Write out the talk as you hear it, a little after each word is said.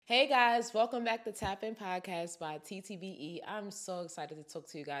Hey guys, welcome back to Tap In Podcast by TTBE. I'm so excited to talk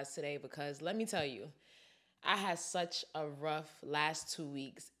to you guys today because let me tell you, I had such a rough last 2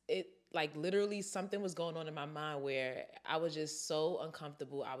 weeks. It like literally something was going on in my mind where I was just so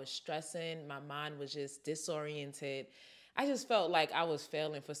uncomfortable. I was stressing, my mind was just disoriented. I just felt like I was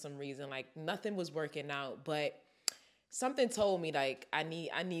failing for some reason, like nothing was working out, but something told me like I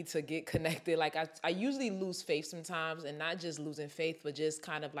need to get connected. Like I usually lose faith sometimes, and not just losing faith, but just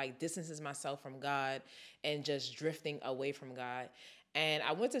kind of like distances myself from God and just drifting away from God. And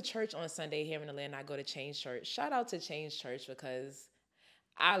I went to church on Sunday here in Atlanta. I go to Change Church. Shout out to Change Church because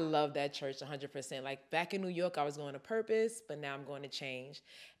I love that church 100%. Like back in New York, I was going to Purpose, but now I'm going to Change.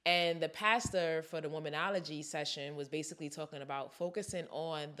 And the pastor for the womanology session was basically talking about focusing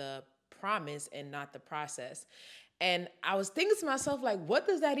on the promise and not the process. And I was thinking to myself, like, what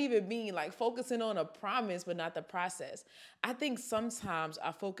does that even mean? Like focusing on a promise, but not the process. I think sometimes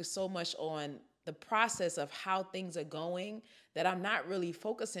I focus so much on the process of how things are going that I'm not really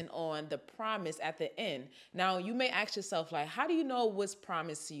focusing on the promise at the end. Now, you may ask yourself, like, how do you know what's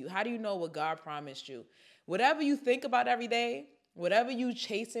promised to you? How do you know what God promised you? Whatever you think about every day, whatever you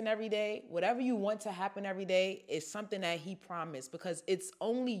chasing every day, whatever you want to happen every day is something that he promised because it's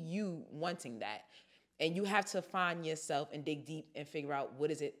only you wanting that. And you have to find yourself and dig deep and figure out what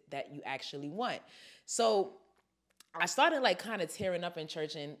is it that you actually want. So I started like kind of tearing up in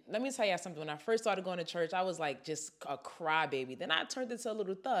church. And let me tell you something. When I first started going to church, I was like just a crybaby. Then I turned into a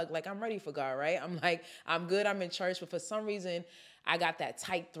little thug. Like I'm ready for God, right? I'm like, I'm good. I'm in church. But for some reason, I got that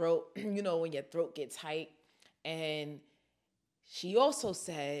tight throat, you know, when your throat gets tight. And she also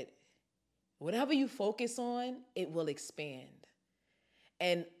said, whatever you focus on, it will expand.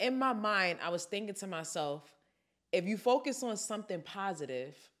 And in my mind, I was thinking to myself, if you focus on something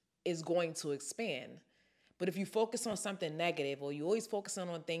positive, it's going to expand. But if you focus on something negative or you always focusing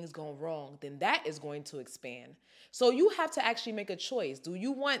on things going wrong, then that is going to expand. So you have to actually make a choice. Do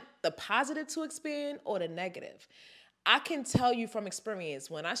you want the positive to expand or the negative? I can tell you from experience,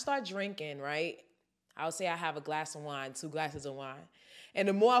 when I start drinking, right? I'll say I have a glass of wine, 2 glasses of wine. And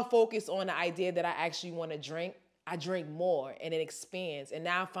the more I focus on the idea that I actually want to drink, I drink more and it expands. And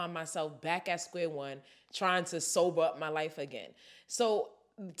now I find myself back at square one trying to sober up my life again. So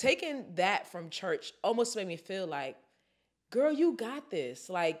taking that from church almost made me feel like, girl, you got this.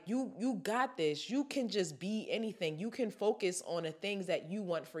 Like you got this. You can just be anything. You can focus on the things that you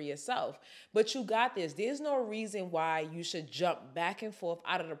want for yourself. But you got this. There's no reason why you should jump back and forth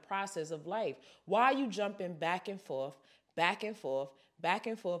out of the process of life. Why are you jumping back and forth, back and forth, back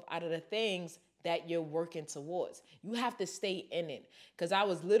and forth out of the things that you're working towards? You have to stay in it. Because I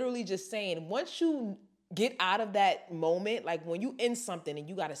was literally just saying, once you get out of that moment, like when you in something and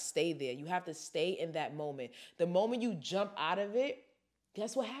you got to stay there, you have to stay in that moment. The moment you jump out of it,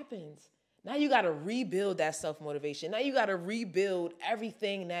 guess what happens? Now you got to rebuild that self-motivation. Now you got to rebuild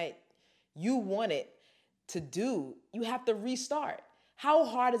everything that you wanted to do. You have to restart. How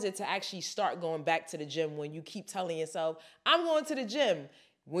hard is it to actually start going back to the gym when you keep telling yourself, I'm going to the gym?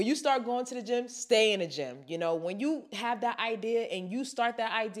 When you start going to the gym, stay in the gym. You know, when you have that idea and you start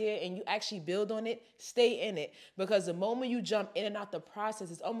that idea and you actually build on it, stay in it. Because the moment you jump in and out the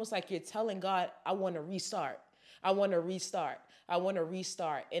process, it's almost like you're telling God, I want to restart. I want to restart. I want to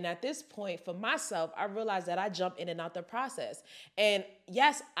restart. And at this point, for myself, I realized that I jump in and out the process. And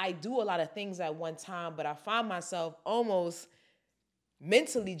yes, I do a lot of things at one time, but I find myself almost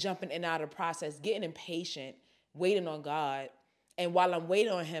mentally jumping in and out of the process, getting impatient, waiting on God. And while I'm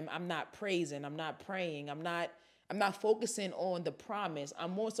waiting on him, I'm not praising, I'm not praying, I'm not focusing on the promise.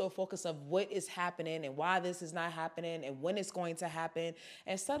 I'm more so focused on what is happening and why this is not happening and when it's going to happen,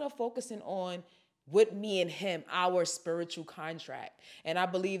 instead of focusing on with me and him, our spiritual contract. And I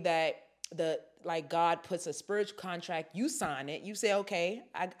believe that God puts a spiritual contract, you sign it, you say, okay,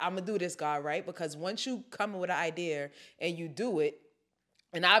 I'm gonna do this, God, right? Because once you come with an idea and you do it,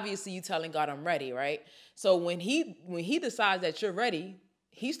 and obviously you telling God I'm ready, right? So when he decides that you're ready,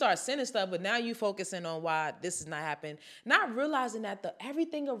 he starts sending stuff, but now you focusing on why this is not happening, not realizing that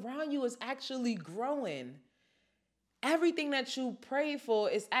everything around you is actually growing. Everything that you pray for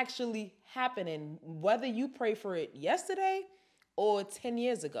is actually happening, whether you pray for it yesterday or 10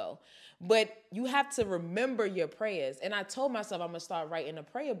 years ago. But you have to remember your prayers. And I told myself I'm going to start writing a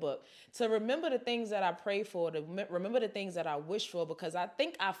prayer book to remember the things that I pray for, to remember the things that I wish for, because I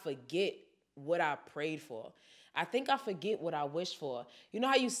think I forget what I prayed for. I think I forget what I wish for. You know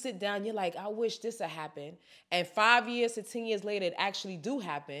how you sit down, you're like, I wish this had happened. And 5 years to 10 years later, it actually do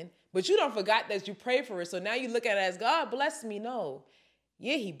happen. But you don't forgot that you prayed for it. So now you look at it as, God bless me. No.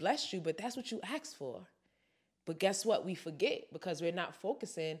 Yeah, he blessed you, but that's what you asked for. But guess what? We forget because we're not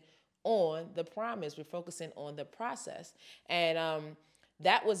focusing on the promise. We're focusing on the process. And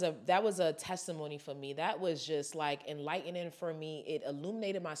that was a testimony for me. That was just like enlightening for me. It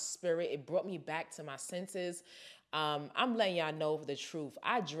illuminated my spirit. It brought me back to my senses. I'm letting y'all know the truth.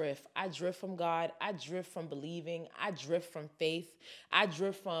 I drift. I drift from God. I drift from believing. I drift from faith. I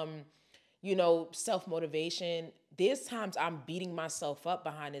drift from self motivation. There's times I'm beating myself up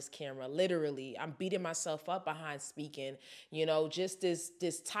behind this camera. Literally, I'm beating myself up behind speaking. Just this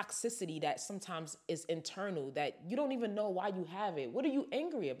toxicity that sometimes is internal that you don't even know why you have it. What are you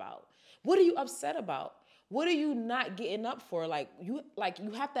angry about? What are you upset about? What are you not getting up for? You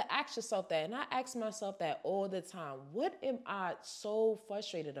have to ask yourself that. And I ask myself that all the time. What am I so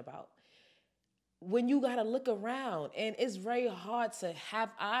frustrated about? When you got to look around, and it's very hard to have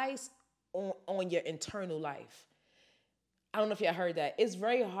eyes on your internal life. I don't know if y'all heard that. It's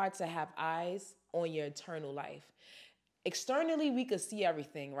very hard to have eyes on your internal life. Externally, we could see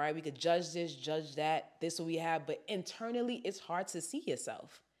everything, right? We could judge this, judge that, this what we have, but internally, it's hard to see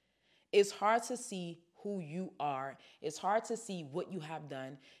yourself. It's hard to see who you are. It's hard to see what you have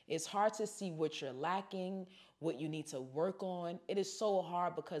done. It's hard to see what you're lacking, what you need to work on. It is so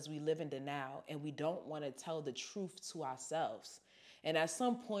hard because we live in denial and we don't want to tell the truth to ourselves. And at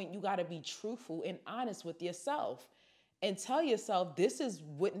some point, you got to be truthful and honest with yourself and tell yourself, this is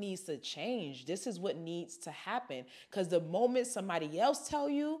what needs to change. This is what needs to happen. Because the moment somebody else tell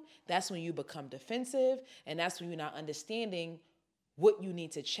you, that's when you become defensive. And that's when you're not understanding what you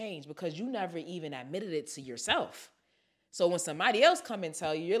need to change because you never even admitted it to yourself. So when somebody else come and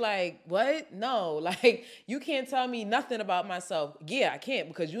tell you, you're like, what? No, like you can't tell me nothing about myself. Yeah, I can't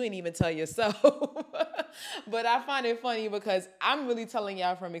because you ain't even tell yourself. But I find it funny because I'm really telling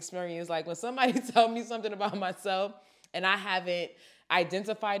y'all from experience. Like when somebody tell me something about myself and I haven't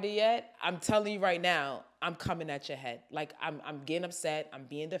identified it yet, I'm telling you right now, I'm coming at your head. Like I'm getting upset. I'm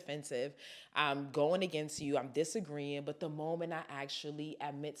being defensive. I'm going against you. I'm disagreeing. But the moment I actually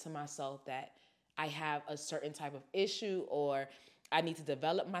admit to myself that I have a certain type of issue, or I need to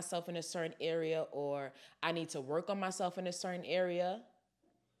develop myself in a certain area, or I need to work on myself in a certain area,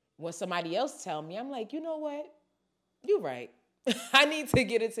 when somebody else tell me, I'm like, you know what? You're right. I need to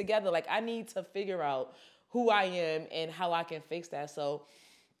get it together. Like I need to figure out who I am and how I can fix that. So,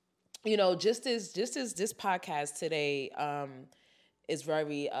 just as this podcast today is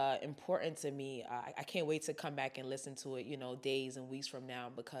very important to me. I can't wait to come back and listen to it, days and weeks from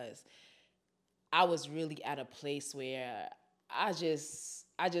now, because I was really at a place where I just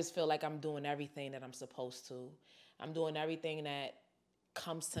feel like I'm doing everything that I'm supposed to. I'm doing everything that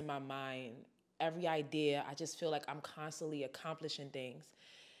comes to my mind. Every idea, I just feel like I'm constantly accomplishing things,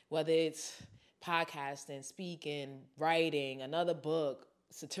 whether it's podcasting, speaking, writing, another book,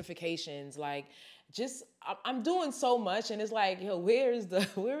 certifications, like just I'm doing so much, and it's like, where is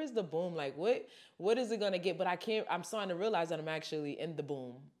the boom? Like what is it gonna get? But I'm starting to realize that I'm actually in the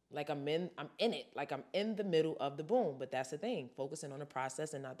boom. Like I'm in it. Like I'm in the middle of the boom. But that's the thing, focusing on the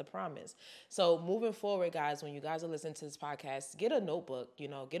process and not the promise. So moving forward, guys, when you guys are listening to this podcast, get a notebook,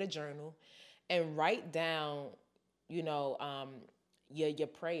 get a journal, and write down, your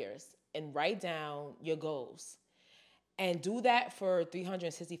prayers, and write down your goals. And do that for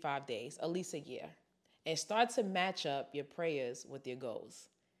 365 days, at least a year. And start to match up your prayers with your goals.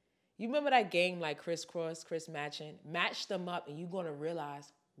 You remember that game like crisscross, Chris matching? Match them up and you're going to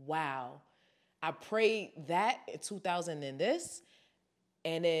realize, wow, I prayed that in 2000 and this,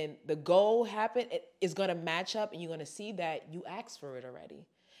 and then the goal happened. It's going to match up and you're going to see that you asked for it already.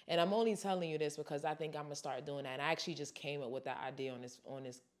 And I'm only telling you this because I think I'm going to start doing that. And I actually just came up with that idea on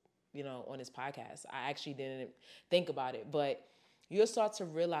this podcast. I actually didn't think about it, but you'll start to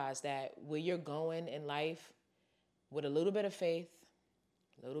realize that where you're going in life with a little bit of faith,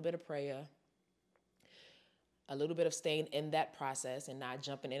 a little bit of prayer, a little bit of staying in that process and not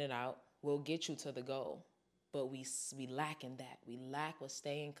jumping in and out will get you to the goal. But we lack in that. We lack with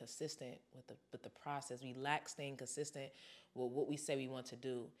staying consistent with the process. We lack staying consistent with what we say we want to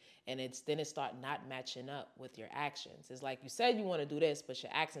do. And it start not matching up with your actions. It's like you said you want to do this, but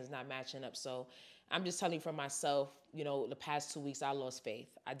your actions not matching up. So I'm just telling you for myself, the past 2 weeks I lost faith.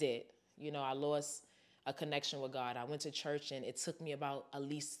 I did. I lost a connection with God. I went to church and it took me about at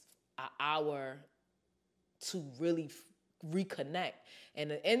least an hour to really reconnect.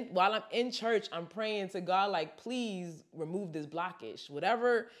 And while I'm in church, I'm praying to God, like, please remove this blockage.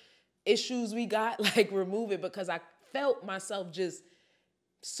 Whatever issues we got, like, remove it, because I felt myself just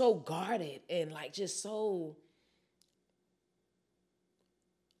so guarded and like just so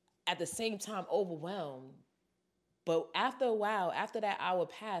at the same time overwhelmed But after a while, after that hour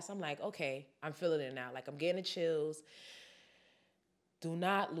passed, I'm like, okay, I'm feeling it now. Like I'm getting the chills. Do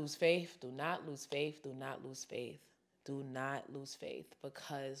not lose faith. Do not lose faith. Do not lose faith. Do not lose faith,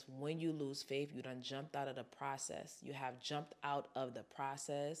 because when you lose faith, you done jumped out of the process. You have jumped out of the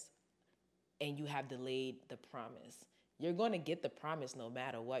process and you have delayed the promise. You're going to get the promise no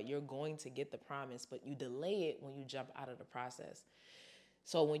matter what. You're going to get the promise, but you delay it when you jump out of the process.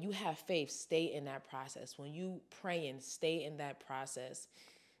 So when you have faith, stay in that process. When you praying, stay in that process.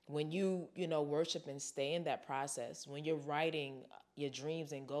 When you worship and stay in that process. When you're writing your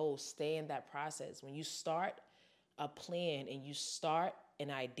dreams and goals, stay in that process. When you start a plan and you start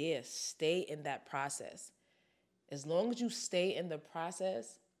an idea, stay in that process. As long as you stay in the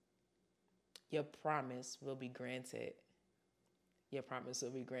process, your promise will be granted. Your promise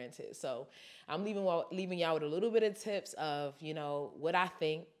will be granted. So I'm leaving y'all with a little bit of tips of, what I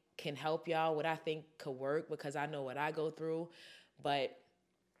think can help y'all, what I think could work, because I know what I go through. But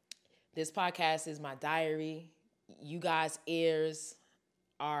this podcast is my diary. You guys' ears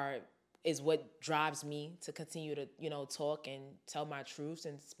are is what drives me to continue to, talk and tell my truths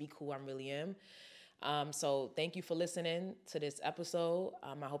and speak who I really am. So thank you for listening to this episode.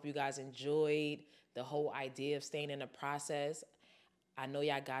 I hope you guys enjoyed the whole idea of staying in the process. I know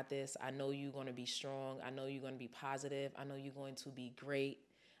y'all got this. I know you're going to be strong. I know you're going to be positive. I know you're going to be great.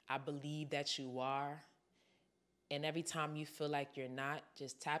 I believe that you are. And every time you feel like you're not,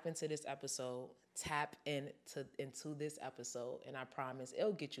 just tap into this episode. Tap into this episode, and I promise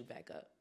it'll get you back up.